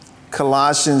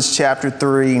Colossians chapter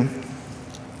 3, and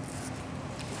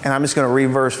I'm just going to read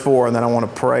verse 4, and then I want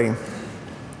to pray.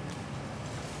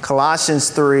 Colossians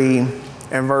 3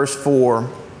 and verse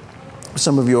 4.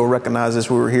 Some of you will recognize this.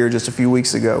 We were here just a few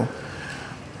weeks ago.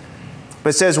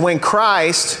 But it says, when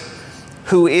Christ,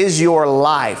 who is your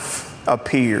life,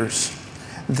 appears,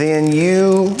 then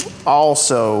you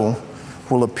also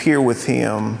will appear with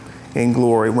him in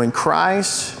glory. When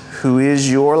Christ, who is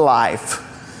your life,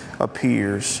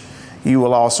 appears, you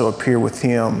will also appear with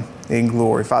him in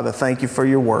glory. Father, thank you for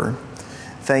your word.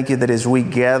 Thank you that as we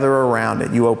gather around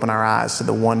it, you open our eyes to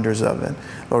the wonders of it.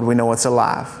 Lord, we know it's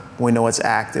alive. We know it's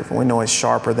active. We know it's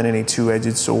sharper than any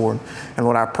two-edged sword. And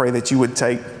Lord, I pray that you would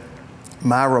take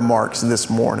my remarks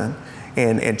this morning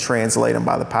and translate them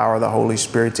by the power of the Holy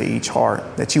Spirit to each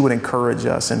heart, that you would encourage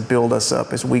us and build us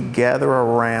up as we gather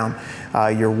around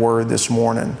your word this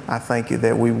morning. I thank you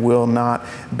that we will not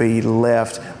be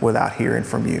left without hearing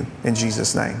from you. In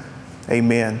Jesus' name,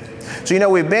 amen. So,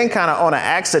 we've been kind of on an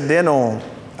accidental,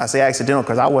 I say accidental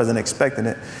because I wasn't expecting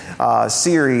it,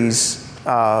 series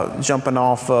jumping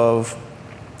off of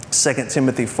 2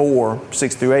 Timothy 4,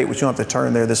 6 through 8, which you don't have to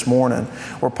turn there this morning,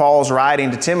 where Paul's writing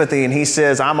to Timothy and he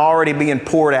says, I'm already being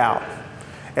poured out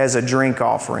as a drink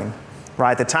offering.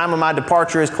 Right? The time of my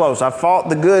departure is close. I've fought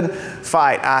the good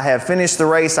fight. I have finished the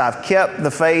race. I've kept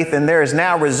the faith. And there is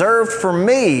now reserved for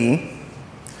me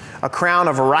a crown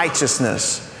of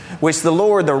righteousness, which the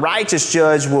Lord, the righteous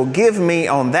judge, will give me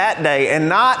on that day, and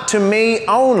not to me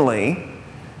only,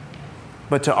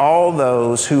 but to all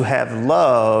those who have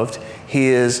loved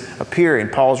his appearing.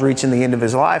 Paul's reaching the end of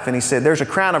his life, and he said, there's a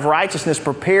crown of righteousness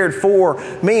prepared for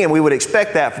me, and we would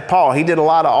expect that for Paul. He did a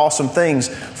lot of awesome things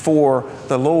for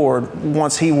the Lord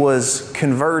once he was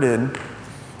converted.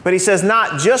 But he says,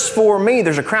 not just for me,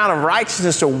 there's a crown of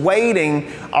righteousness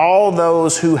awaiting all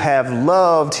those who have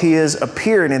loved his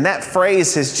appearing. And that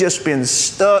phrase has just been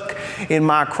stuck in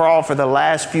my craw for the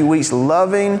last few weeks,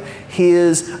 loving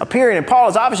his appearing. And Paul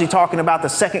is obviously talking about the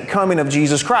second coming of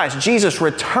Jesus Christ, Jesus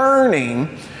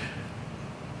returning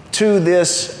to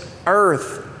this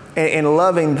earth and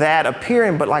loving that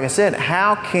appearing. But like I said,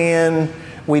 how can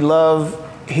we love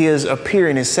his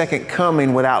appearing, his second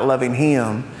coming, without loving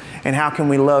him? And how can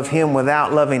we love him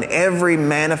without loving every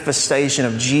manifestation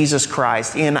of Jesus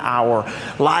Christ in our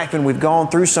life? And we've gone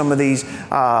through some of these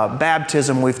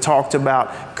baptism. We've talked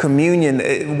about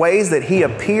communion, ways that he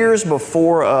appears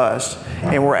before us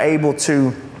and we're able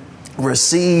to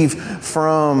receive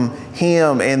from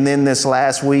him. And then this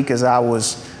last week, as I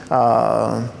was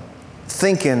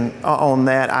thinking on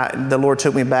that, the Lord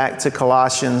took me back to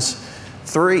Colossians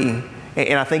 3.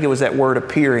 And I think it was that word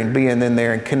appearing, being in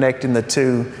there and connecting the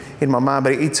two in my mind.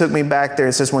 But he took me back there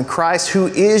and says, when Christ, who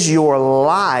is your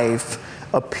life,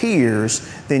 appears,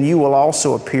 then you will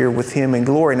also appear with him in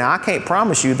glory. Now, I can't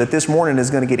promise you that this morning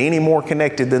is going to get any more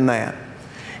connected than that.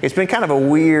 It's been kind of a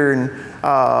weird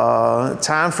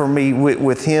time for me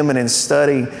with him and in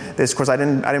study this. Of course, I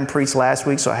didn't preach last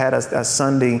week, so I had a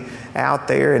Sunday out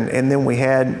there. And then we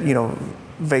had,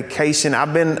 vacation.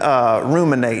 I've been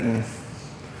ruminating.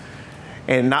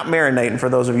 And not marinating, for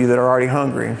those of you that are already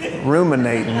hungry.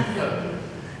 Ruminating.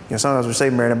 Sometimes we say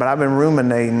marinating, but I've been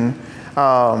ruminating.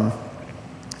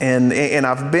 And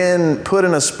I've been put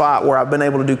in a spot where I've been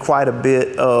able to do quite a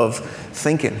bit of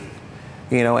thinking,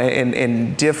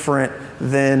 and different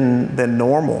than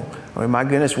normal. I mean, my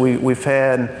goodness, we've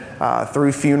had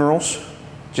 3 funerals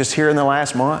just here in the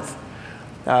last month.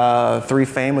 3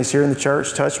 families here in the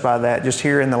church touched by that just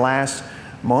here in the last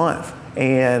month.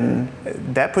 And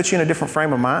that puts you in a different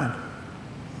frame of mind.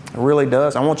 It really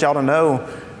does. I want y'all to know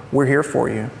we're here for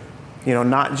you.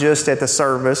 Not just at the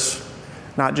service,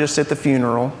 not just at the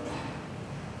funeral,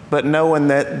 but knowing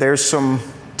that there's some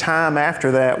time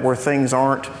after that where things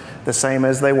aren't the same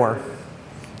as they were,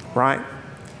 right?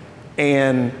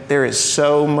 And there is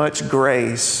so much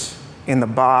grace in the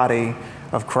body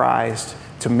of Christ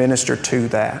to minister to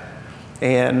that.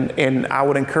 And I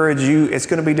would encourage you, it's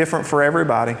going to be different for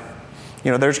everybody.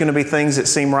 There's going to be things that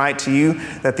seem right to you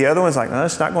that the other one's like, no,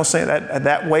 it's not going to seem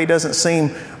that way doesn't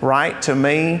seem right to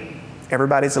me.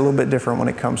 Everybody's a little bit different when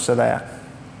it comes to that.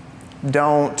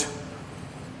 Don't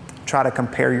try to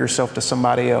compare yourself to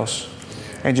somebody else.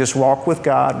 And just walk with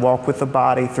God, walk with the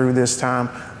body through this time.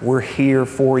 We're here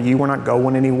for you. We're not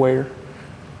going anywhere.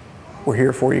 We're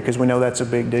here for you because we know that's a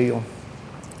big deal.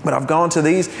 But I've gone to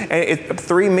these,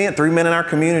 3 men in our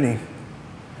community.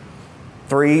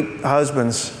 3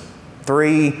 husbands.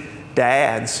 3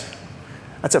 dads.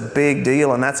 That's a big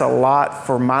deal, and that's a lot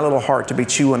for my little heart to be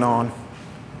chewing on.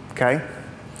 Okay?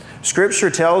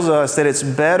 Scripture tells us that it's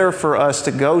better for us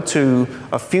to go to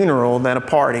a funeral than a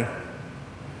party.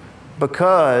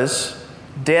 because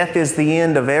death is the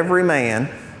end of every man,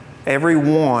 every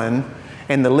one,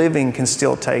 and the living can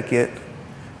still take it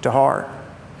to heart.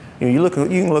 You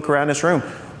can look around this room.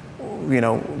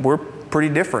 We're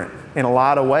pretty different in a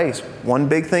lot of ways. One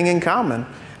big thing in common: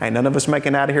 ain't none of us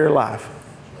making it out of here alive,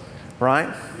 right?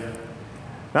 Yeah.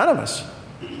 None of us.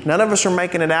 None of us are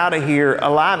making it out of here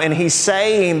alive. And he's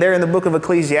saying there in the book of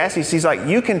Ecclesiastes, he's like,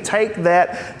 you can take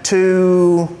that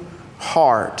to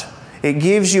heart. It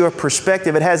gives you a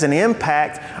perspective. It has an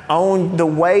impact on the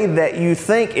way that you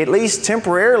think, at least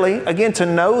temporarily. Again, to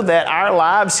know that our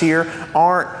lives here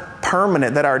aren't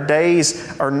permanent, that our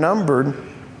days are numbered.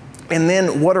 And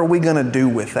then what are we going to do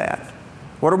with that?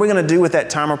 What are we going to do with that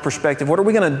time of perspective? What are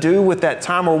we going to do with that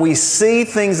time where we see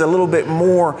things a little bit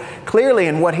more clearly?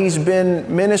 And what he's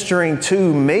been ministering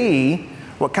to me,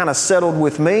 what kind of settled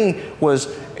with me was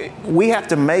I have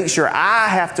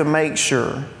to make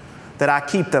sure that I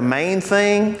keep the main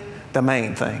thing, the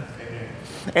main thing.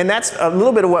 And that's a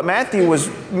little bit of what Matthew was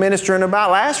ministering about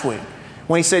last week.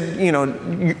 When he said,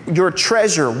 your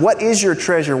treasure, what is your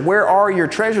treasure? Where are your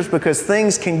treasures? Because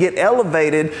things can get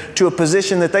elevated to a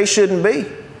position that they shouldn't be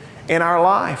in our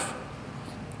life.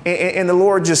 And the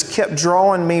Lord just kept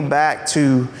drawing me back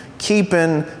to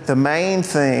keeping the main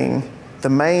thing,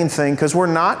 because we're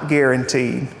not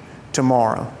guaranteed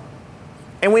tomorrow.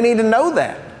 And we need to know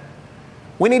that.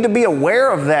 We need to be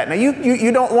aware of that. Now,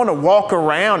 you don't want to walk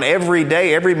around every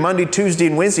day, every Monday, Tuesday,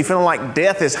 and Wednesday feeling like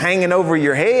death is hanging over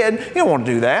your head. You don't want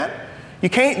to do that. You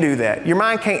can't do that. Your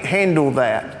mind can't handle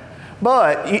that.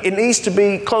 But it needs to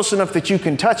be close enough that you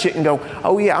can touch it and go,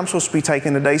 oh yeah, I'm supposed to be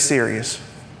taking today serious.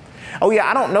 Oh yeah,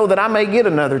 I don't know that I may get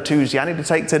another Tuesday. I need to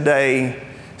take today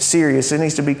serious. It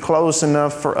needs to be close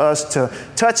enough for us to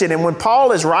touch it. And when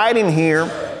Paul is writing here,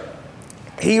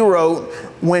 he wrote,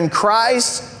 when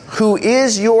Christ, who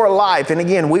is your life. And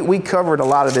again, we covered a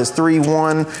lot of this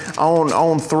 3:1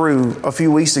 on through a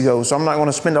few weeks ago. So I'm not going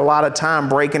to spend a lot of time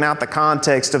breaking out the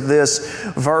context of this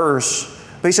verse.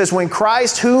 But he says, when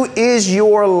Christ, who is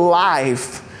your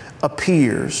life,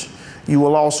 appears, you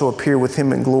will also appear with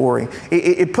him in glory.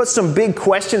 It puts some big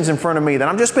questions in front of me that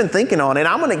I've just been thinking on. And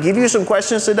I'm going to give you some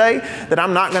questions today that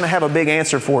I'm not going to have a big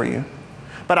answer for you.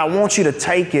 But I want you to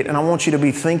take it and I want you to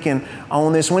be thinking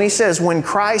on this. When he says, when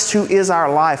Christ, who is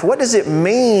our life, what does it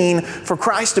mean for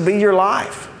Christ to be your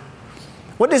life?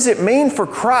 What does it mean for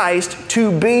Christ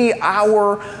to be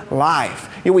our life?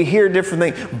 We hear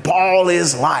different things. Ball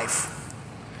is life.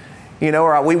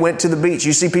 Or we went to the beach.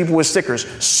 You see people with stickers.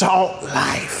 Salt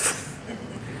life.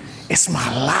 It's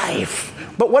my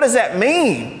life. But what does that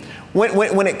mean?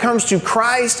 When it comes to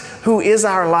Christ, who is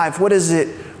our life, what does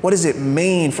it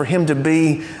mean for him to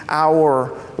be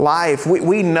our life?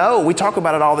 We know, we talk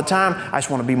about it all the time. I just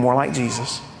want to be more like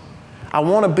Jesus. I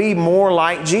want to be more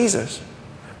like Jesus.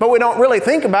 But we don't really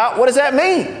think about, what does that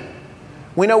mean?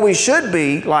 We know we should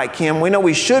be like him. We know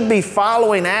we should be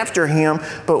following after him.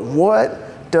 But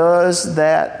what does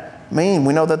that mean?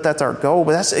 We know that that's our goal.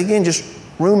 But that's, again, just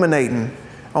ruminating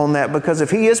on that. Because if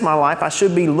he is my life, I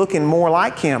should be looking more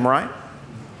like him, right?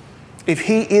 If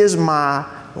he is my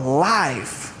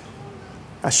life,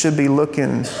 I should be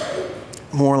looking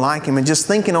more like him, and just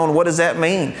thinking on what does that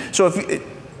mean. So if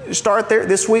you start there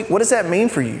this week, what does that mean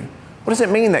for you? What does it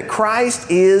mean that Christ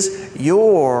is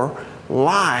your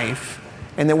life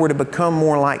and that we're to become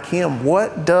more like him?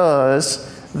 What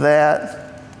does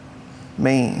that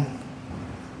mean?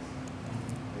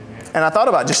 And I thought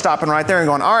about just stopping right there and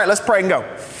going, all right, let's pray and go.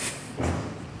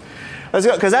 Let's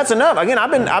go, because that's enough. Again,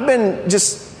 I've been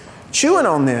just chewing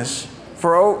on this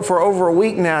for over a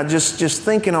week now, just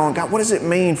thinking on, God, what does it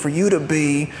mean for you to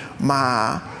be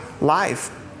my life?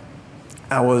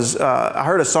 I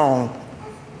heard a song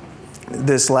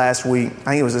this last week.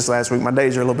 I think it was this last week. My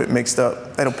days are a little bit mixed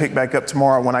up. It'll pick back up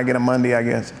tomorrow when I get a Monday, I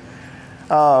guess.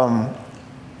 And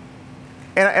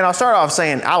I'll start off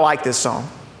saying, I like this song.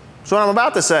 So what I'm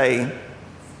about to say,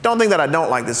 don't think that I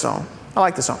don't like this song. I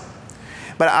like this song.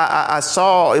 But I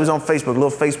saw, it was on Facebook, a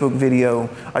little Facebook video,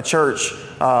 a church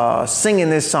singing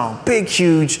this song. Big,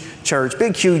 huge church,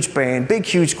 big, huge band, big,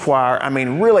 huge choir. I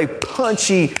mean, really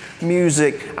punchy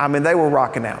music. I mean, they were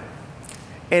rocking out.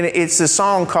 And it's a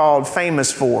song called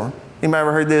Famous For. Anybody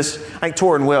ever heard this? I think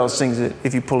Torrin Wells sings it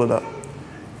if you pull it up.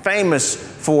 Famous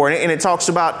For. And it talks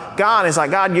about God. It's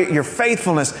like, God, your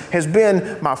faithfulness has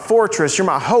been my fortress. You're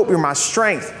my hope. You're my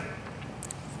strength.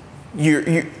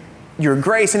 Your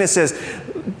grace. And it says,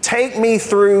 take me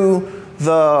through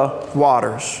the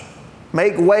waters.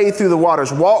 Make way through the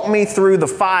waters. Walk me through the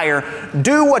fire.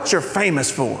 Do what you're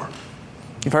famous for.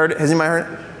 You've heard it? Has anybody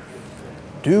heard it?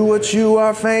 Do what you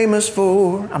are famous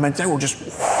for. I mean,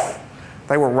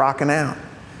 they were rocking out.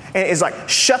 And it's like,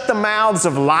 shut the mouths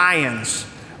of lions.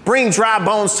 Bring dry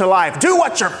bones to life. Do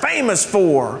what you're famous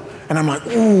for. And I'm like,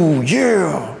 ooh,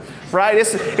 yeah. Right?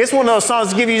 It's one of those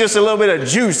songs that give you just a little bit of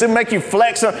juice. It make you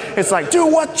flex. It's like, do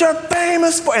what you're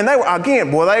famous for. And they were,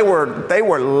 again, boy, they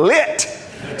were lit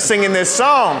singing this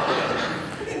song.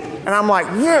 And I'm like,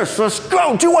 yes, let's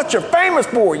go. Do what you're famous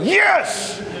for.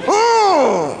 Yes.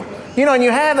 Ooh. You know, and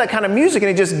you have that kind of music and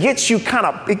it just gets you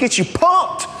it gets you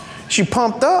pumped. Gets you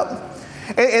pumped up.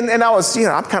 And I was,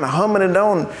 I'm kind of humming it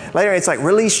on later. It's like,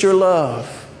 release your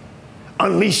love.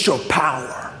 Unleash your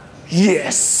power.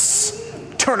 Yes.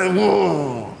 Turn it.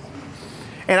 Whoa.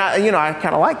 And I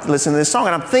kind of like to listen to this song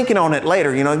and I'm thinking on it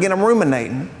later. Again, I'm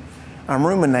ruminating.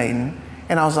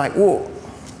 And I was like, whoa.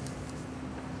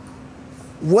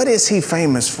 What is he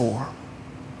famous for?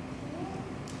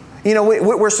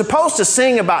 We're supposed to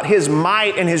sing about his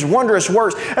might and his wondrous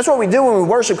works. That's what we do when we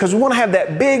worship, because we want to have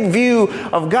that big view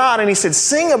of God. And he said,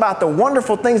 sing about the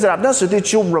wonderful things that I've done so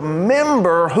that you'll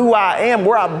remember who I am,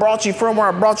 where I brought you from, where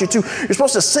I brought you to. You're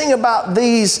supposed to sing about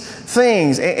these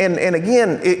things. And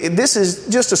again, this is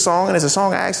just a song, and it's a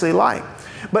song I actually like.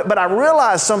 But I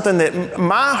realized something, that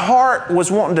my heart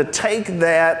was wanting to take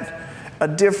that a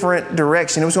different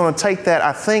direction. It was going to take that,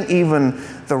 I think, even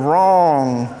the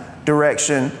wrong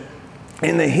direction.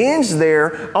 And the hinge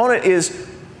there on it is,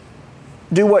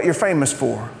 do what you're famous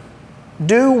for.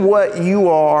 Do what you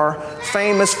are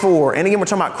famous for. And again, we're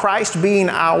talking about Christ being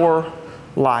our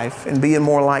life and being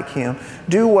more like him.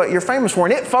 Do what you're famous for.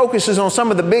 And it focuses on some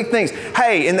of the big things.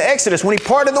 Hey, in the Exodus, when he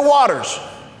parted the waters,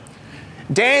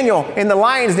 Daniel in the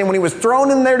lion's den, when he was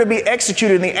thrown in there to be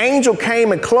executed, and the angel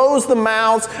came and closed the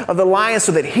mouths of the lions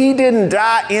so that he didn't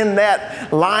die in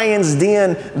that lion's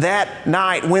den that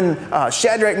night. When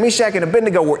Shadrach, Meshach, and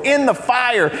Abednego were in the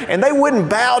fire and they wouldn't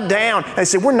bow down. They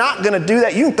said, we're not going to do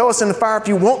that. You can throw us in the fire if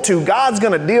you want to. God's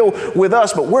going to deal with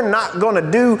us, but we're not going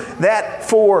to do that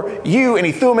for you. And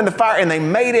he threw them in the fire and they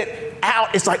made it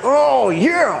out. It's like, oh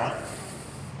yeah.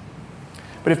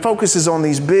 But it focuses on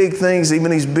these big things,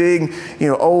 even these big,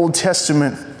 Old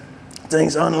Testament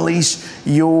things. Unleash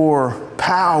your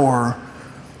power.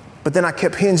 But then I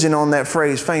kept hinging on that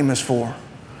phrase, famous for.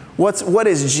 What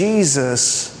is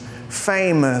Jesus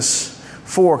famous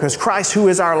for? Because Christ, who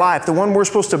is our life, the one we're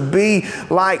supposed to be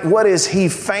like, what is he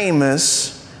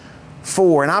famous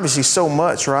for? And obviously so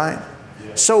much, right?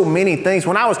 So many things.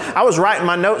 When I was writing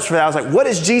my notes for that, I was like, what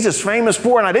is Jesus famous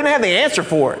for? And I didn't have the answer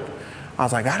for it. I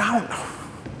was like, I don't know.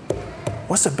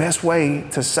 What's the best way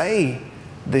to say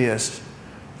this?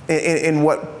 And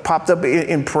what popped up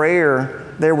in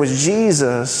prayer, there was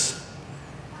Jesus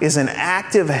is an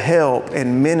active help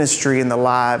and ministry in the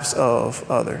lives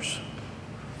of others.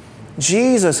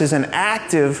 Jesus is an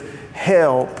active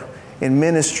help in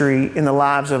ministry in the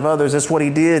lives of others. That's what he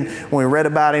did when we read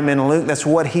about him in Luke. That's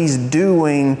what he's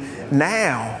doing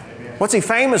now. What's he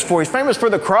famous for? He's famous for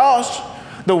the cross.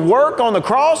 The work on the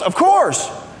cross, of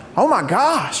course. Oh my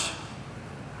gosh.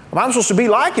 Am I supposed to be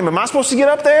like him? Am I supposed to get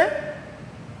up there?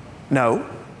 No.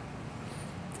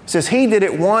 It says he did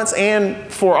it once and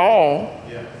for all.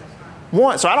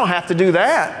 Once, so I don't have to do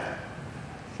that.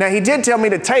 Now he did tell me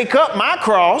to take up my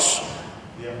cross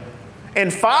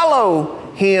and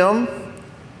follow him.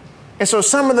 And so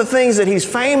some of the things that he's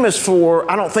famous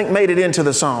for, I don't think made it into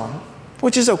the song,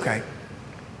 which is okay.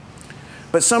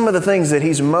 But some of the things that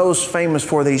he's most famous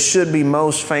for, that he should be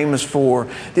most famous for,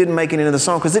 didn't make it into the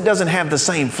song because it doesn't have the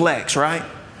same flex, right?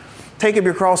 Take up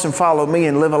your cross and follow me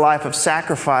and live a life of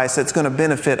sacrifice that's going to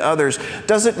benefit others.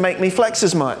 Doesn't make me flex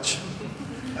as much.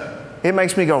 It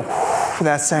makes me go,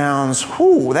 that sounds,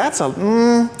 that's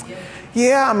okay,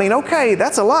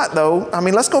 that's a lot though.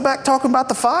 Let's go back talking about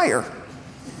the fire.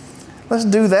 Let's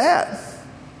do that.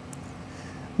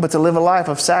 But to live a life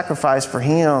of sacrifice for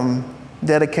him,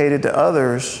 dedicated to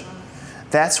others,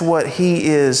 that's what he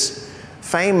is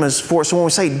famous for. So when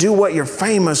we say do what you're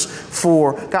famous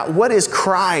for, God, what is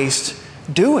Christ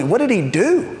doing? What did he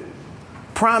do?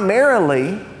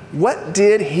 Primarily, what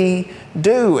did he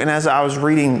do? And as I was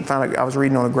reading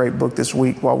on a great book this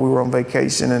week while we were on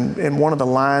vacation, and one of the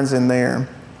lines in there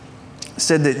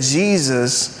said that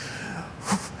Jesus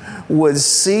would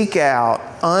seek out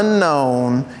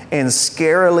unknown and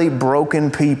scarily broken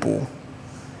people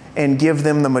and give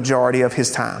them the majority of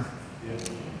his time.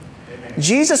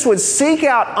 Jesus would seek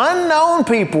out unknown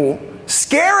people,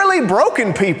 scarily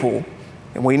broken people.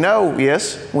 And we know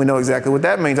exactly what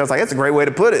that means. I was like, that's a great way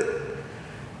to put it.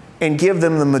 And give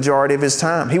them the majority of his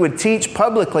time. He would teach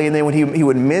publicly, and then he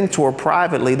would mentor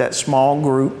privately that small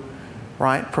group,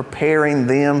 right? Preparing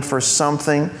them for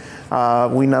something.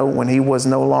 We know when he was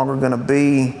no longer going to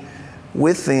be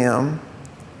with them,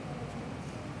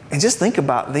 And just think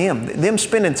about them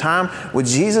spending time with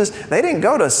Jesus. They didn't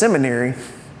go to a seminary.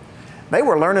 They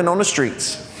were learning on the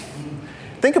streets.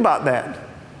 Think about that.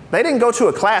 They didn't go to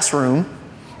a classroom.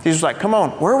 Jesus was like, come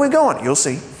on, where are we going? You'll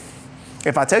see.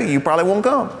 If I tell you, you probably won't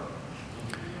come.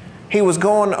 He was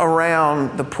going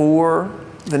around the poor,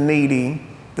 the needy,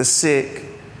 the sick,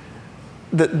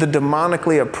 the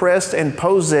demonically oppressed and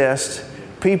possessed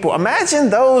people. Imagine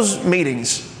those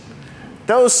meetings,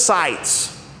 those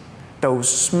sights, those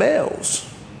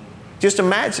smells. Just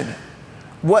imagine it.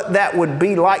 What that would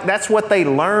be like. That's what they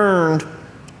learned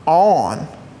on.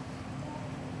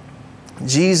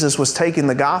 Jesus was taking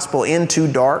the gospel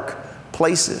into dark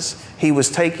places. He was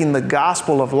taking the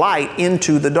gospel of light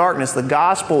into the darkness, the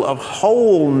gospel of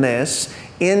wholeness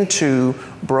into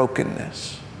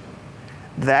brokenness.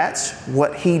 That's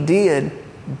what he did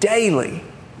daily.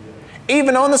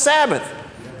 Even on the Sabbath.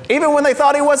 Even when they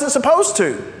thought he wasn't supposed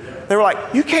to. They were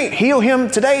like, you can't heal him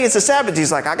today. It's a Sabbath.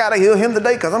 He's like, I got to heal him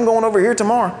today because I'm going over here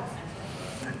tomorrow.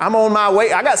 I'm on my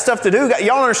way. I got stuff to do.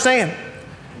 Y'all understand?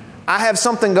 I have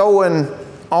something going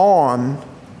on.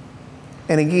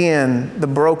 And again, the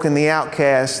broken, the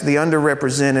outcast, the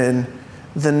underrepresented,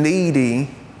 the needy.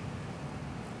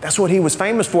 That's what he was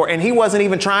famous for. And he wasn't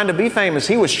even trying to be famous.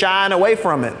 He was shying away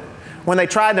from it. When they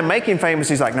tried to make him famous,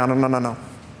 he's like, no.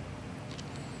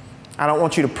 I don't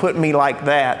want you to put me like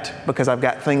that because I've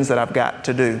got things that I've got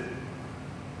to do.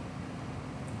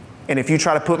 And if you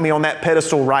try to put me on that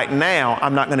pedestal right now,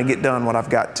 I'm not going to get done what I've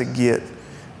got to get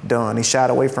done. He shied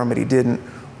away from it. He didn't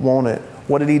want it.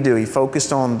 What did he do? He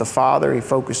focused on the Father. He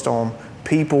focused on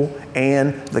people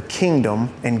and the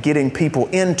kingdom and getting people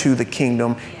into the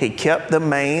kingdom. He kept the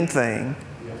main thing.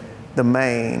 The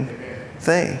main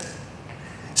thing.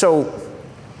 So,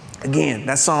 again,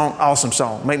 that song, awesome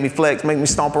song. Make me flex, make me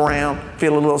stomp around,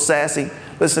 feel a little sassy.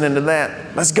 Listening to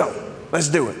that, let's go. Let's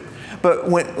do it. But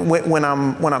when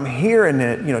I'm hearing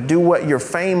it, do what you're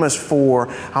famous for.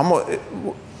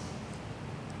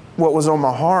 What was on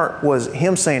my heart was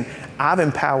him saying, I've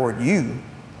empowered you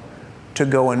to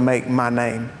go and make my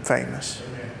name famous.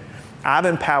 I've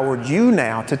empowered you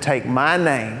now to take my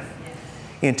name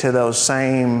into those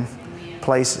same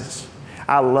places.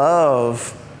 I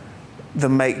love the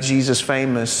Make Jesus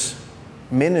Famous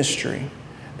ministry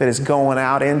that is going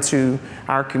out into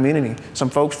our community. Some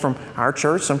folks from our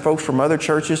church, some folks from other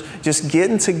churches, just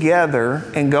getting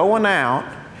together and going out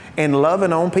and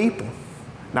loving on people.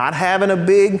 Not having a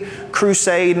big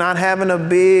crusade, not having a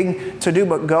big to-do,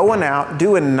 but going out,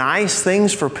 doing nice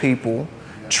things for people,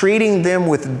 treating them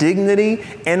with dignity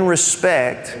and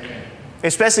respect,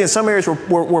 especially in some areas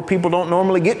where people don't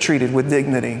normally get treated with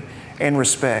dignity and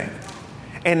respect.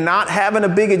 And not having a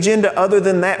big agenda other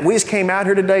than that. We just came out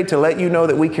here today to let you know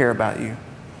that we care about you.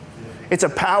 It's a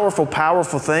powerful,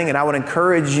 powerful thing, and I would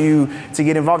encourage you to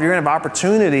get involved. You're going to have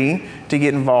opportunity to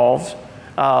get involved.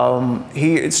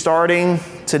 Here, starting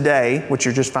today, which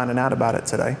you're just finding out about it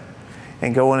today,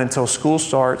 and going until school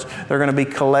starts, they're going to be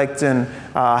collecting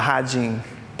hygiene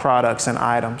products and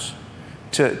items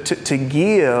to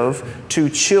give to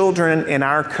children in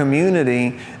our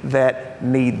community that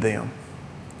need them.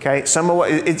 Okay,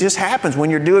 it just happens when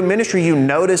you're doing ministry. You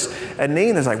notice a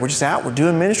need. It's like we're just out, we're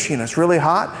doing ministry, and it's really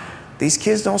hot. These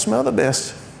kids don't smell the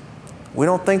best. We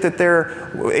don't think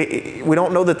that we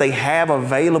don't know that they have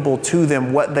available to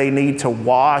them what they need to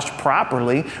wash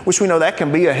properly, which we know that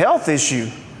can be a health issue.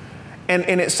 And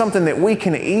it's something that we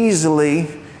can easily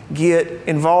get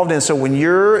involved in. So when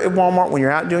you're at Walmart, when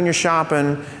you're out doing your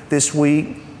shopping this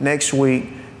week, next week,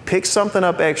 pick something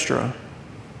up extra.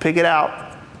 Pick it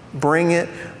out, bring it.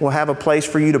 We'll have a place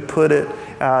for you to put it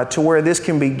to where this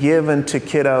can be given to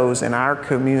kiddos in our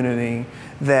community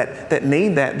that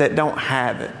need that don't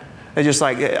have it. They're just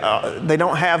like, they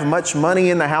don't have much money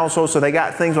in the household, so they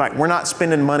got things like, we're not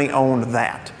spending money on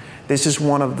that. This is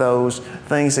one of those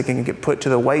things that can get put to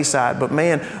the wayside. But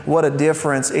man, what a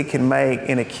difference it can make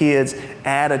in a kid's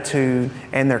attitude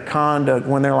and their conduct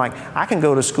when they're like, I can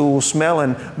go to school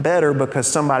smelling better because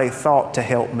somebody thought to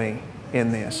help me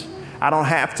in this. I don't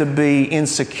have to be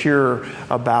insecure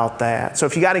about that. So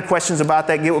if you got any questions about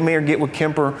that, get with me or get with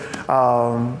Kemper.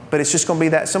 But it's just going to be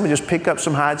that somebody just pick up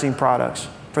some hygiene products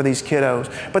for these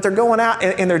kiddos. But they're going out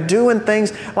and they're doing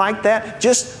things like that,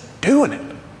 just doing it.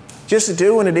 Just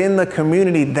doing it in the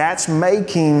community. That's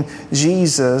making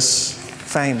Jesus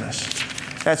famous.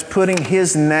 That's putting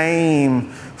his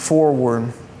name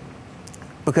forward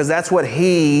because that's what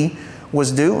he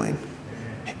was doing.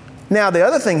 Now, the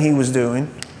other thing he was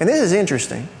doing, and this is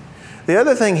interesting, the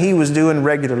other thing he was doing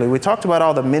regularly, we talked about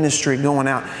all the ministry going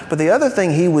out, but the other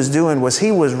thing he was doing was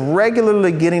he was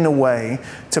regularly getting away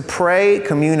to pray,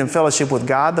 commune, and fellowship with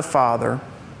God the Father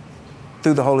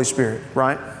through the Holy Spirit,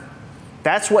 right?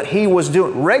 That's what he was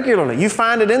doing regularly. You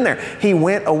find it in there. He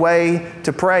went away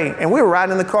to pray. And we were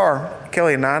riding in the car,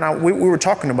 Kelly and I, we were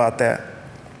talking about that.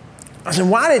 I said,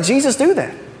 why did Jesus do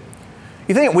that?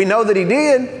 You think we know that he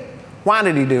did? Why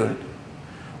did he do it?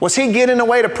 Was he getting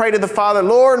away to pray to the Father,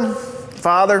 Lord,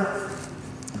 Father,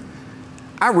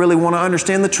 I really want to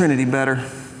understand the Trinity better.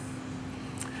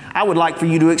 I would like for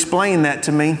you to explain that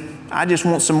to me. I just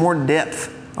want some more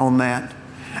depth on that.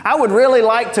 I would really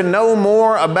like to know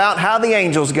more about how the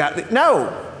angels got there.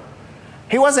 No,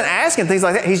 he wasn't asking things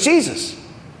like that. He's Jesus.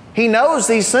 He knows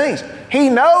these things. He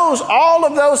knows all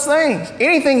of those things.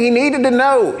 Anything he needed to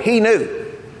know, he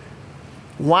knew.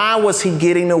 Why was he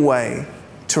getting away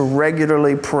to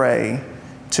regularly pray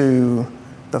to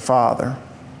the Father?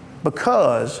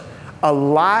 Because a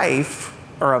life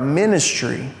or a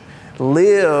ministry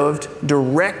lived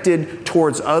directed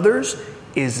towards others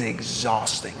is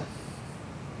exhausting.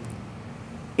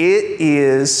 It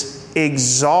is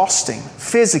exhausting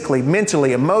physically,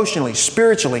 mentally, emotionally,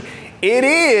 spiritually. It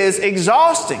is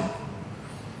exhausting.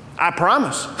 I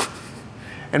promise.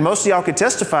 And most of y'all could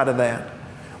testify to that.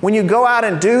 When you go out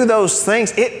and do those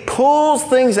things, it pulls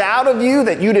things out of you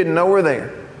that you didn't know were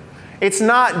there. It's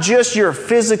not just your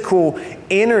physical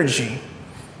energy.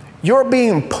 You're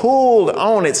being pulled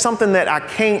on. It's something that I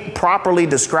can't properly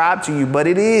describe to you, but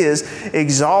it is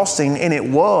exhausting, and it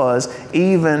was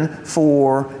even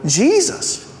for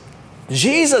Jesus.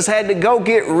 Jesus had to go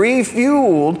get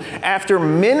refueled after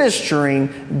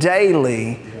ministering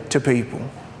daily to people,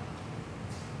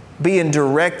 being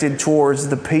directed towards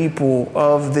the people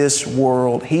of this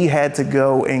world. He had to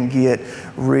go and get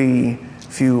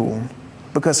refueled.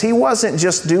 Because he wasn't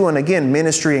just doing, again,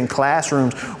 ministry in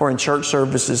classrooms or in church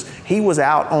services. He was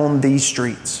out on these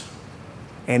streets.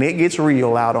 And it gets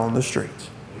real out on the streets.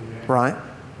 Right?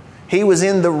 He was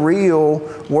in the real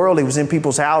world. He was in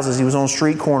people's houses. He was on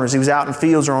street corners. He was out in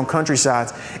fields or on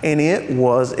countrysides. And it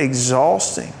was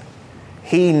exhausting.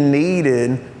 He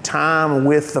needed time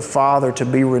with the Father to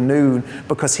be renewed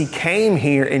because he came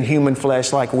here in human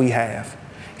flesh like we have.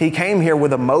 He came here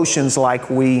with emotions like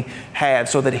we had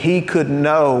so that he could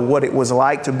know what it was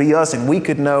like to be us, and we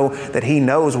could know that he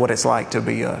knows what it's like to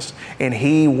be us. And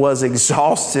he was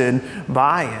exhausted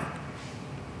by it.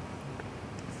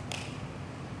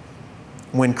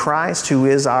 When Christ, who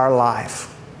is our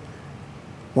life,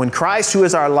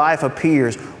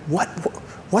 appears,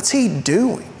 what's he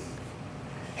doing?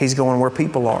 He's going where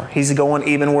people are. He's going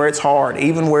even where it's hard,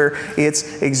 even where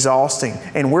it's exhausting.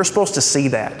 And we're supposed to see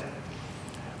that.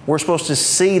 We're supposed to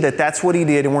see that that's what he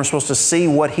did, and we're supposed to see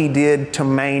what he did to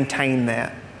maintain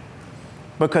that.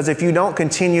 Because if you don't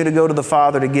continue to go to the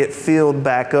Father to get filled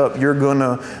back up, you're going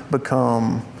to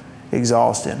become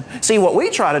exhausted. See, what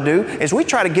we try to do is we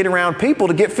try to get around people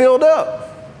to get filled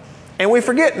up. And we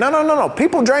forget, no.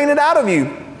 People drain it out of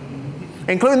you,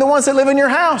 including the ones that live in your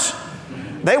house.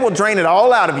 They will drain it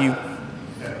all out of you.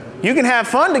 You can have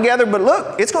fun together, but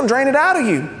look, it's going to drain it out of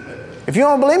you. If you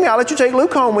don't believe me, I'll let you take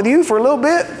Luke home with you for a little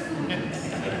bit.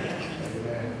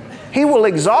 He will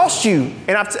exhaust you.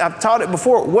 And I've taught it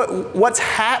before. What's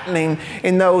happening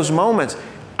in those moments?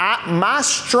 My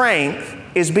strength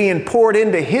is being poured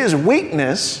into his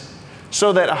weakness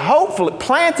so that hopefully,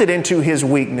 planted into his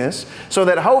weakness, so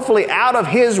that hopefully out of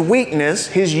his weakness,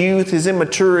 his youth, his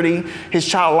immaturity, his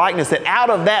childlikeness, that out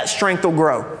of that strength will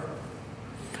grow.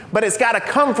 But it's got to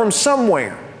come from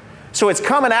somewhere. So it's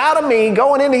coming out of me,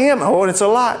 going into him. Oh, and it's a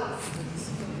lot.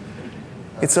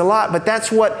 It's a lot, but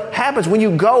that's what happens when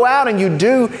you go out and you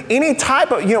do any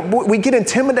type of, we get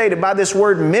intimidated by this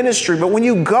word ministry, but when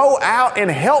you go out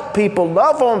and help people,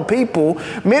 love on people,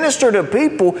 minister to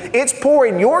people, it's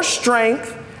pouring your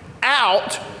strength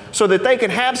out so that they can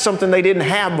have something they didn't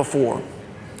have before.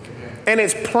 And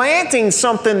it's planting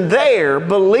something there,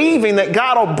 believing that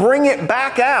God will bring it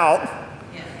back out,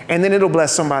 and then it'll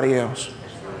bless somebody else.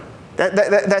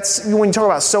 That's when you talk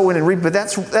about sowing and reaping, but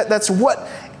that's what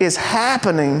is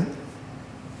happening.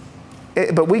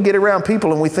 But we get around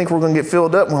people and we think we're going to get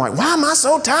filled up, and we're like, why am I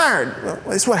so tired?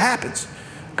 Well, it's what happens.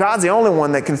 God's the only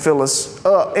one that can fill us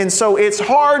up. And so it's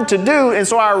hard to do, and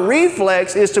so our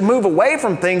reflex is to move away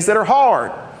from things that are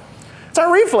hard. It's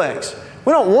our reflex.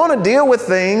 We don't want to deal with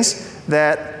things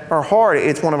that are hard.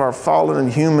 It's one of our fallen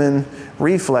and human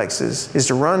reflexes, is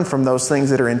to run from those things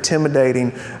that are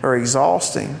intimidating or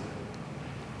exhausting.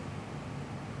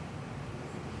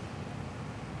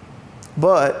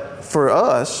 But for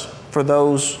us, for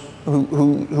those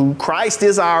who Christ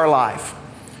is our life,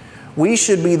 we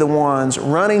should be the ones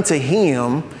running to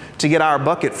him to get our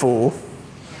bucket full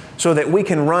so that we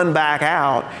can run back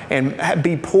out and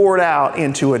be poured out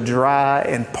into a dry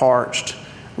and parched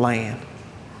land.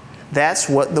 That's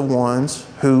what the ones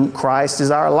who Christ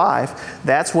is our life,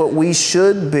 that's what we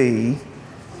should be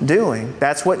doing.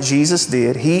 That's what Jesus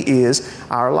did. He is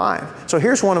our life. So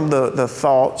here's one of the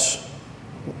thoughts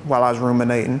while I was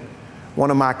ruminating. One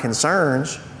of my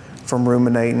concerns from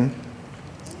ruminating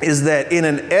is that in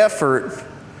an effort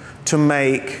to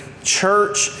make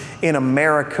church in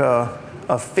America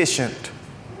efficient,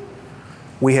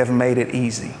 we have made it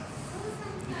easy.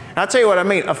 And I'll tell you what I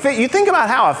mean. You think about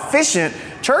how efficient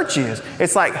church is.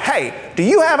 It's like, hey, do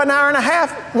you have an hour and a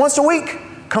half once a week?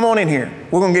 Come on in here.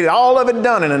 We're going to get all of it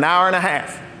done in an hour and a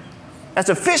half. That's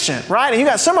efficient, right? And you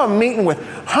got some of them meeting with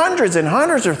hundreds and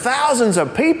hundreds or thousands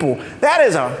of people. That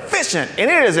is efficient, and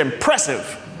it is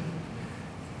impressive.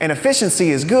 And efficiency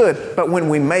is good, but when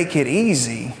we make it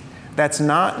easy, that's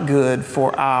not good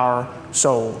for our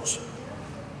souls.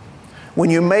 When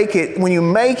you make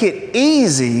it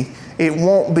easy, it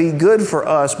won't be good for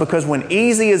us, because when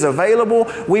easy is available,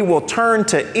 we will turn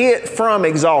to it from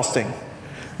exhausting.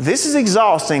 This is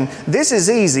exhausting. This is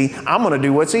easy. I'm going to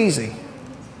do what's easy.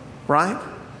 Right?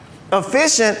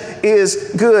 Efficient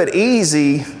is good.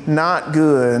 Easy, not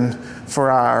good for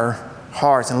our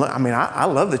hearts. And look, I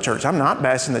love the church. I'm not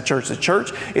bashing the church. The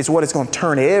church is what is going to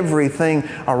turn everything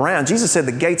around. Jesus said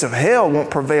the gates of hell won't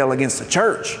prevail against the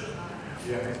church.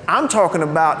 I'm talking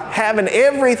about having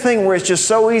everything where it's just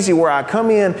so easy, where I come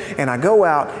in and I go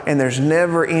out and there's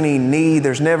never any need,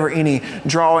 there's never any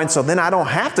draw. And so then I don't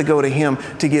have to go to Him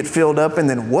to get filled up. And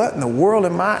then what in the world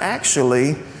am I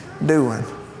actually doing?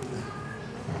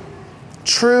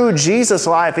 True Jesus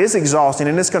life is exhausting,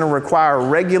 and it's going to require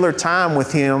regular time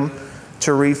with Him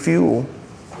to refuel.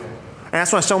 And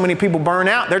that's why so many people burn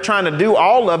out. They're trying to do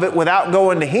all of it without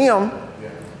going to Him.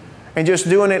 And just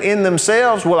doing it in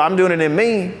themselves. Well, I'm doing it in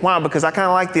me. Why? Because I kind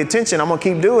of like the attention. I'm going to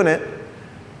keep doing it.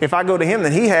 If I go to Him,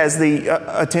 then He has the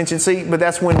attention. See, but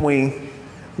that's when we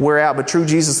wear out. But true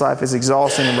Jesus life is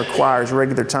exhausting and requires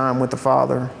regular time with the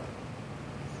Father.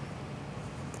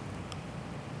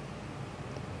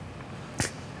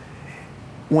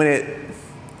 When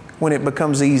it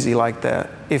becomes easy like that,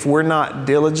 if we're not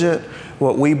diligent,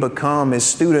 what we become is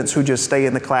students who just stay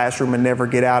in the classroom and never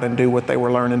get out and do what they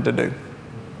were learning to do.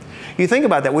 You think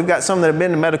about that. We've got some that have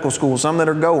been to medical school, some that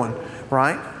are going,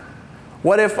 right?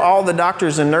 What if all the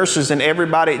doctors and nurses and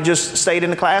everybody just stayed in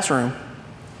the classroom?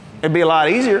 It'd be a lot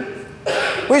easier.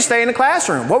 We stay in the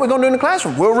classroom. What are we going to do in the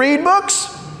classroom? We'll read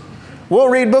books. We'll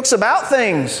read books about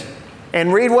things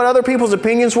and read what other people's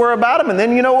opinions were about them. And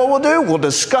then you know what we'll do? We'll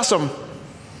discuss them.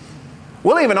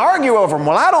 We'll even argue over them.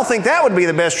 Well, I don't think that would be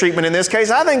the best treatment in this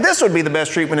case. I think this would be the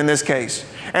best treatment in this case.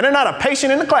 And they're not a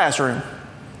patient in the classroom.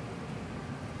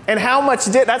 And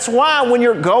that's why when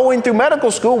you're going through medical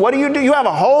school, what do? You have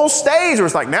a whole stage where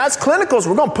it's like, now it's clinicals.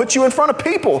 We're going to put you in front of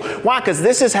people. Why? Because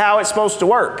this is how it's supposed to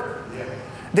work.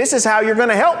 This is how you're going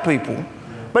to help people.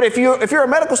 But if you're a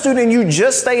medical student and you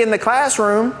just stay in the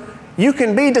classroom, you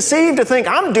can be deceived to think,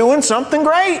 I'm doing something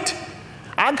great.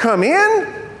 I come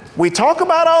in, we talk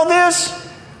about all this.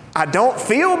 I don't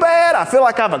feel bad. I feel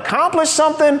like I've accomplished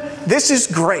something. This is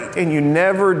great. And you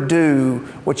never do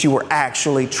what you were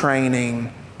actually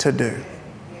training to do.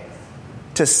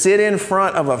 To sit in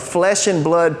front of a flesh and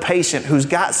blood patient who's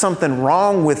got something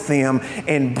wrong with them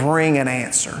and bring an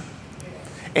answer.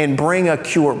 And bring a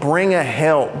cure, bring a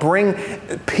help, bring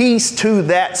peace to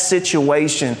that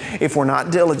situation. If we're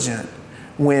not diligent,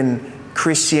 when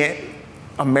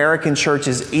American church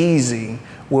is easy,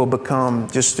 we'll become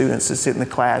just students that sit in the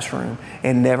classroom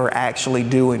and never actually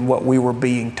doing what we were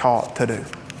being taught to do.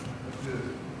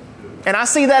 And I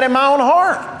see that in my own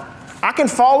heart. I can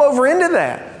fall over into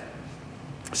that.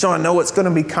 So I know it's going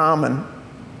to be common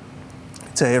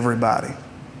to everybody.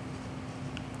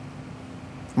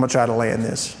 I'm going to try to land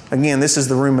this. Again, this is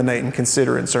the ruminating,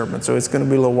 considering sermon, so it's going to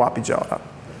be a little whoppy jawed.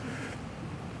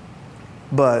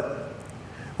 But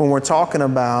when we're talking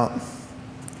about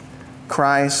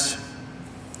Christ,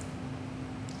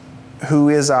 who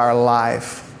is our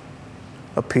life,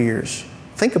 appears.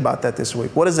 Think about that this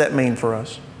week. What does that mean for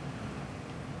us?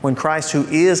 When Christ, who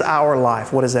is our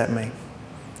life, what does that mean?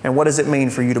 And what does it mean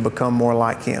for you to become more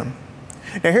like Him?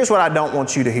 Now, here's what I don't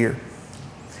want you to hear.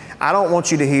 I don't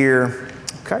want you to hear,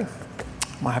 okay, I'm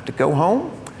going to have to go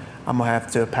home. I'm going to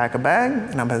have to pack a bag,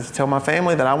 and I'm going to have to tell my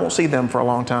family that I won't see them for a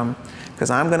long time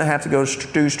because I'm going to have to go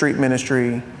do street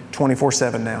ministry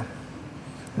 24/7 now.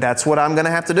 That's what I'm going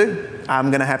to have to do.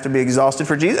 I'm going to have to be exhausted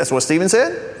for Jesus. That's what Stephen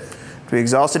said. To be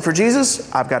exhausted for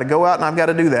Jesus, I've got to go out and I've got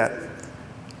to do that.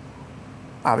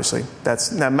 Obviously,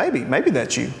 maybe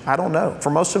that's you. I don't know. For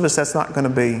most of us, that's not going to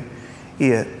be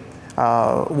it.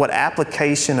 What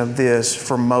application of this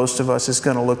for most of us is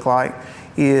going to look like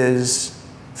is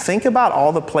think about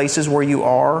all the places where you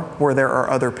are where there are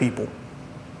other people.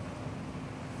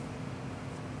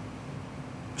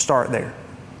 Start there.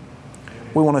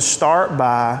 We want to start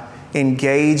by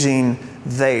engaging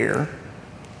there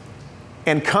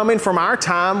and coming from our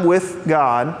time with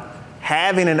God,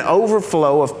 having an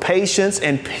overflow of patience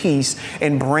and peace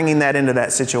and bringing that into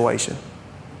that situation.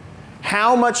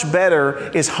 How much better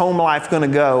is home life going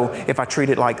to go if I treat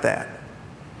it like that?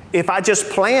 If I just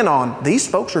plan on, these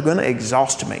folks are going to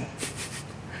exhaust me,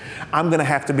 I'm going to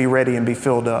have to be ready and be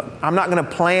filled up. I'm not going to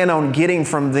plan on getting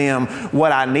from them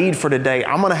what I need for today.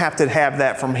 I'm going to have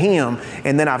that from Him,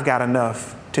 and then I've got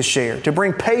enough to share, to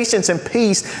bring patience and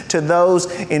peace to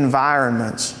those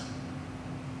environments.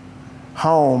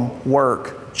 Home,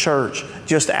 work, church,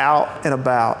 just out and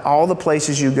about, all the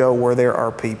places you go where there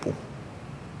are people.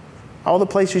 All the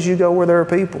places you go where there are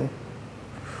people.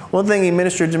 One thing he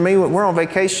ministered to me, we're on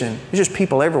vacation. There's just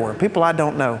people everywhere, people I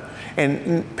don't know,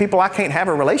 and people I can't have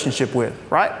a relationship with,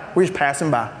 right? We're just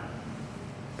passing by.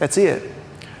 That's it.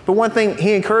 But one thing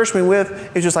he encouraged me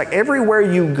with is just like everywhere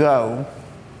you go,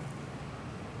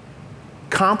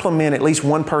 compliment at least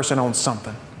one person on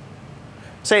something.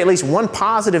 Say at least one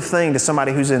positive thing to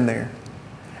somebody who's in there.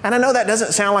 And I know that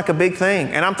doesn't sound like a big thing,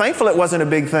 and I'm thankful it wasn't a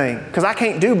big thing, because I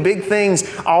can't do big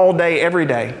things all day, every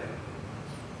day.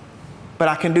 But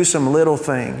I can do some little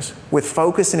things with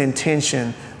focus and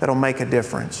intention that'll make a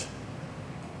difference.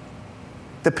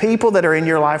 The people that are in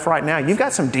your life right now, you've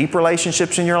got some deep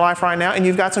relationships in your life right now, and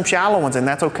you've got some shallow ones, and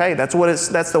that's okay. That's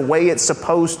the way it's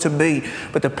supposed to be.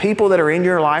 But the people that are in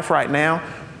your life right now,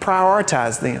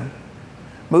 prioritize them.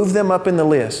 Move them up in the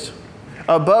list,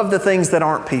 above the things that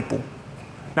aren't people.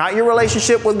 Not your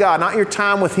relationship with God, not your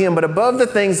time with Him, but above the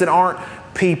things that aren't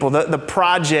people, the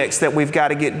projects that we've got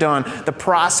to get done, the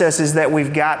processes that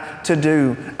we've got to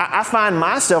do. I find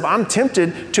myself, I'm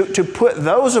tempted to put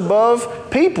those above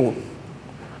people.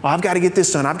 Oh, I've got to get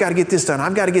this done. I've got to get this done.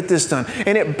 I've got to get this done.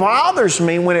 And it bothers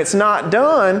me when it's not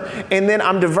done, and then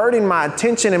I'm diverting my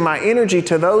attention and my energy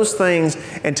to those things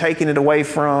and taking it away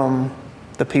from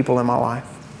the people in my life.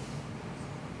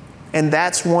 And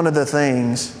that's one of the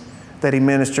things that he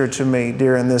ministered to me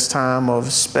during this time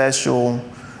of special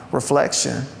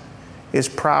reflection, is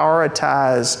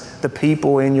prioritize the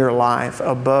people in your life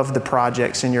above the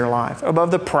projects in your life,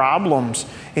 above the problems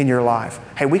in your life.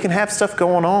 Hey, we can have stuff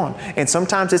going on, and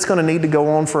sometimes it's going to need to go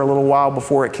on for a little while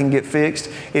before it can get fixed,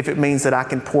 if it means that I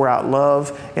can pour out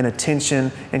love and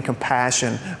attention and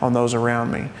compassion on those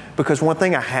around me. Because one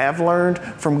thing I have learned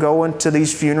from going to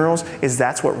these funerals is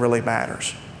that's what really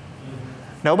matters.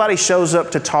 Nobody shows up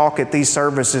to talk at these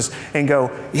services and go,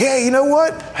 yeah, you know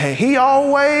what? Hey, he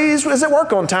always was at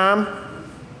work on time.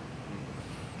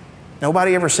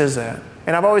 Nobody ever says that.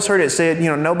 And I've always heard it said,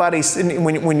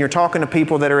 when you're talking to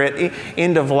people that are at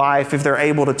end of life, if they're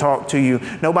able to talk to you,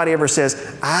 nobody ever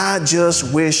says, I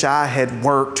just wish I had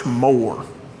worked more.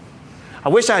 I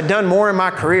wish I had done more in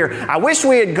my career. I wish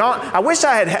I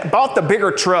had bought the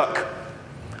bigger truck.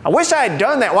 I wish I had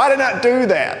done that. Why did I not do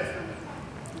that?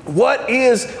 What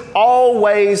is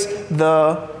always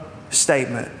the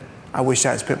statement? I wish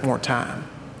I had spent more time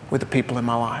with the people in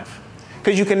my life.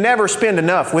 Because you can never spend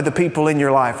enough with the people in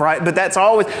your life, right? But that's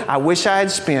always, I wish I had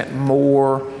spent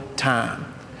more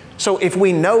time. So if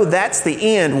we know that's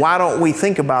the end, why don't we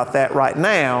think about that right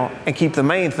now and keep the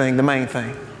main thing the main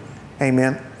thing?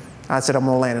 Amen. I said I'm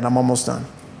going to land it. I'm almost done.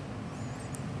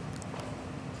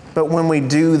 But when we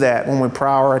do that, when we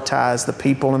prioritize the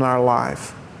people in our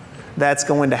life, that's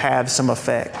going to have some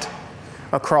effect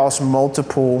across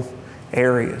multiple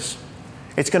areas.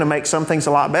 It's going to make some things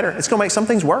a lot better. It's going to make some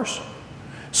things worse.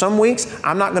 Some weeks,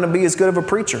 I'm not going to be as good of a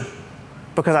preacher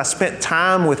because I spent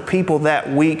time with people that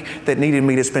week that needed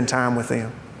me to spend time with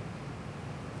them.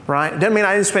 Right? It doesn't mean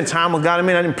I didn't spend time with God. I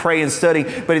mean I didn't pray and study,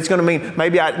 but it's going to mean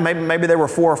maybe there were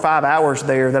 4 or 5 hours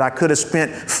there that I could have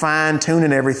spent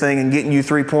fine-tuning everything and getting you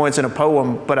 3 points in a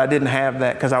poem, but I didn't have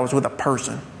that because I was with a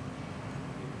person.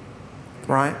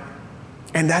 Right?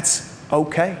 And that's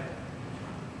okay.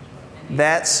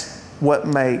 That's what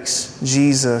makes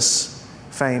Jesus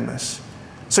famous.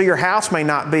 So your house may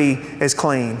not be as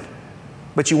clean,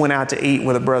 but you went out to eat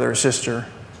with a brother or sister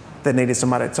that needed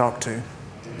somebody to talk to.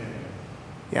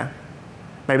 Yeah.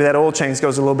 Maybe that oil change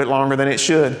goes a little bit longer than it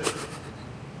should.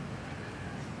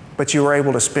 But you were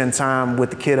able to spend time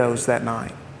with the kiddos that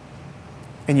night.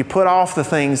 And you put off the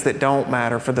things that don't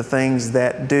matter for the things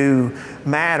that do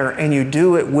matter, and you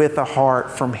do it with a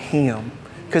heart from Him.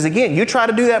 Because again, you try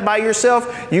to do that by yourself,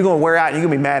 you're going to wear out and you're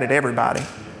going to be mad at everybody.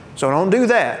 So don't do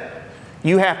that.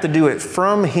 You have to do it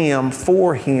from Him,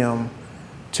 for Him,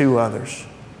 to others.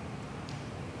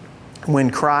 When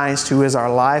Christ, who is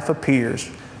our life, appears,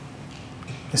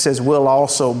 It says we'll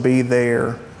also be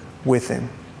there with him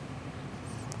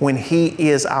when he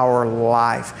is our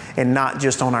life and not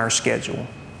just on our schedule.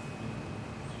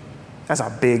 That's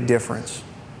a big difference.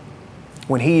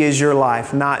 When he is your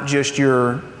life, not just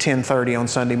your 10:30 on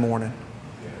Sunday morning,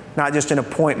 not just an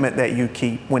appointment that you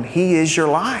keep, when he is your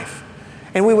life.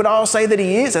 And we would all say that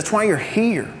he is. That's why you're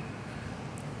here.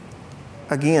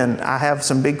 Again, I have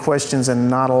some big questions and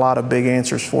not a lot of big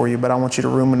answers for you, but I want you to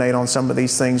ruminate on some of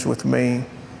these things with me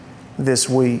this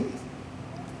week.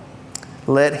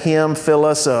 Let him fill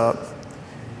us up,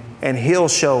 and he'll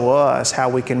show us how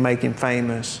we can make him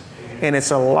famous. And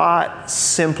it's a lot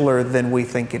simpler than we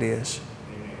think it is.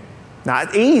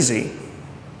 Not easy.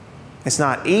 It's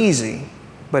not easy,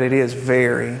 but it is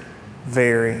very,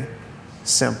 very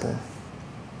simple.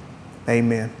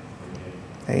 Amen.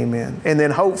 Amen. And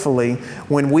then hopefully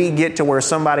when we get to where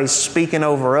somebody's speaking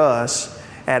over us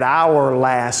at our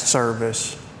last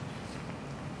service,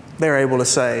 they're able to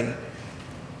say,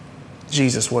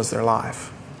 Jesus was their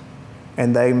life.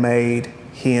 And they made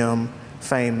him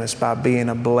famous by being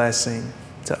a blessing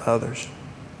to others.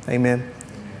 Amen.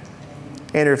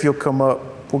 Andrew, if you'll come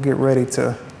up, we'll get ready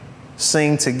to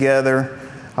sing together.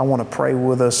 I want to pray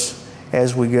with us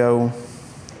as we go.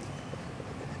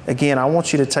 Again, I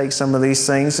want you to take some of these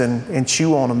things and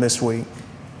chew on them this week.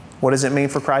 What does it mean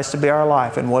for Christ to be our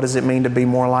life? And what does it mean to be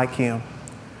more like him?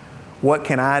 What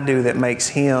can I do that makes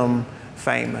him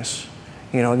famous?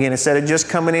 You know, again, instead of just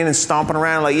coming in and stomping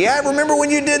around like, yeah, remember when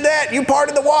you did that? You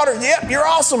parted the water. Yep, you're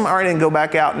awesome. All right, and go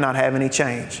back out and not have any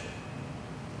change.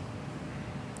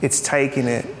 It's taking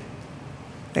it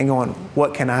and going,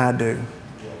 what can I do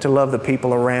to love the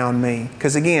people around me?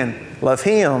 Because again, love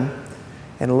him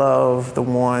and love the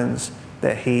ones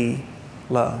that he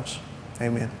loves.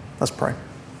 Amen. Let's pray.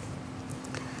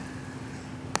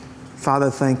 Father,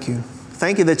 thank you.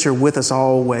 Thank you that you're with us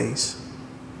always.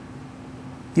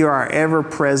 You're our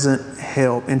ever-present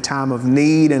help in time of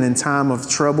need and in time of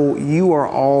trouble. You are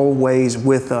always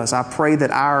with us. I pray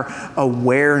that our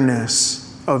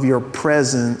awareness of your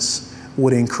presence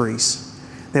would increase,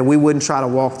 that we wouldn't try to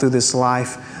walk through this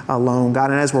life alone.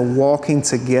 God, and as we're walking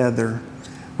together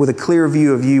with a clear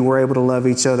view of you, we're able to love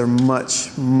each other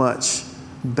much, much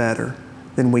better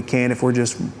than we can if we're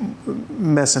just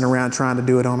messing around trying to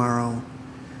do it on our own.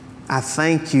 I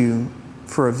thank you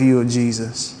for a view of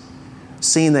Jesus,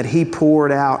 seeing that he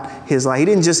poured out his life. He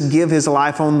didn't just give his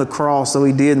life on the cross, though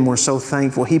he did, and we're so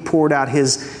thankful. He poured out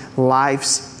his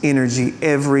life's energy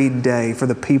every day for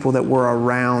the people that were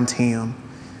around him,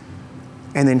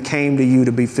 and then came to you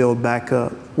to be filled back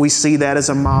up. We see that as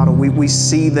a model. We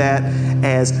see that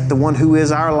as the one who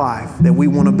is our life, that we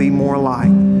want to be more like.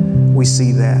 We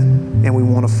see that, and we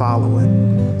want to follow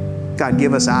it. God,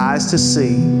 give us eyes to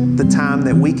see the time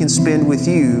that we can spend with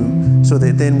you so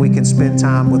that then we can spend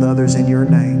time with others in your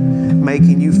name,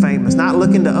 making you famous. Not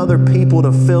looking to other people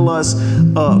to fill us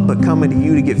up, but coming to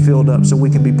you to get filled up so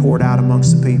we can be poured out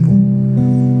amongst the people.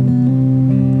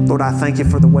 Lord, I thank you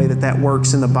for the way that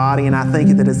works in the body, and I thank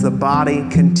you that as the body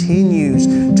continues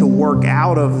to work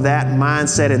out of that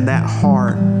mindset and that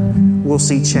heart, we'll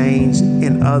see change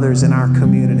in others in our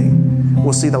community.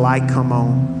 We'll see the light come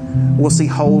on. We'll see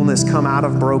wholeness come out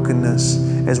of brokenness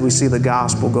as we see the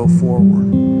gospel go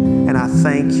forward. And I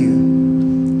thank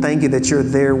you. Thank you that you're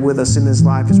there with us in this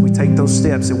life as we take those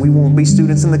steps, and we won't be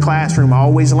students in the classroom,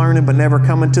 always learning but never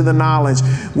coming to the knowledge.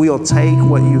 We'll take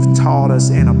what you've taught us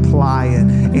and apply it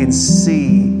and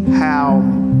see how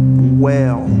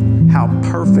well, how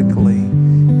perfectly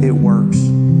it works.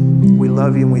 We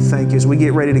love you and we thank you. As we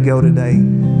get ready to go today,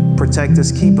 protect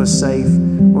us, keep us safe.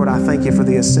 Lord, I thank you for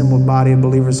the assembled body of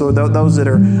believers. Lord, those that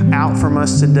are out from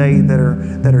us today, that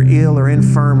are ill or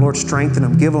infirm, Lord, strengthen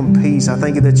them. Give them peace. I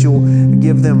thank you that you'll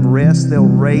give them rest. They'll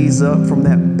raise up from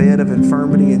that bed of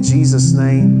infirmity in Jesus'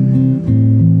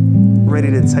 name,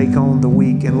 ready to take on the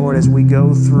week. And Lord, as we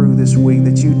go through this week,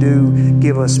 that you do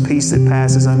give us peace that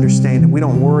passes understanding. We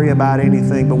don't worry about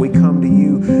anything, but we come to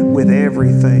you with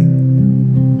everything.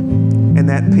 And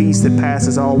that peace that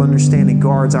passes all understanding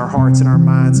guards our hearts and our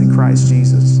minds in Christ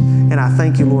Jesus. And I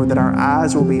thank you, Lord, that our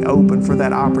eyes will be open for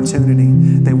that opportunity,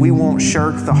 that we won't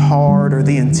shirk the hard or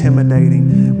the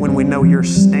intimidating when we know you're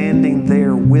standing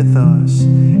there with us,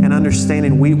 and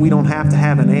understanding we don't have to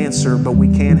have an answer, but we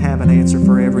can have an answer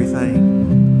for everything.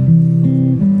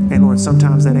 And Lord,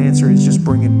 sometimes that answer is just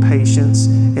bringing patience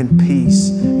and peace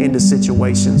into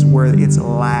situations where it's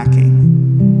lacking,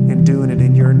 and doing it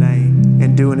in your name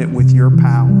and doing it with your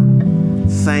power.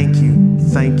 Thank you,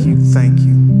 thank you, thank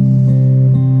you.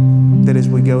 That as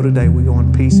we go today, we go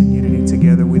in peace and unity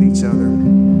together with each other.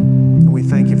 And we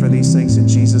thank you for these things in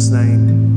Jesus' name.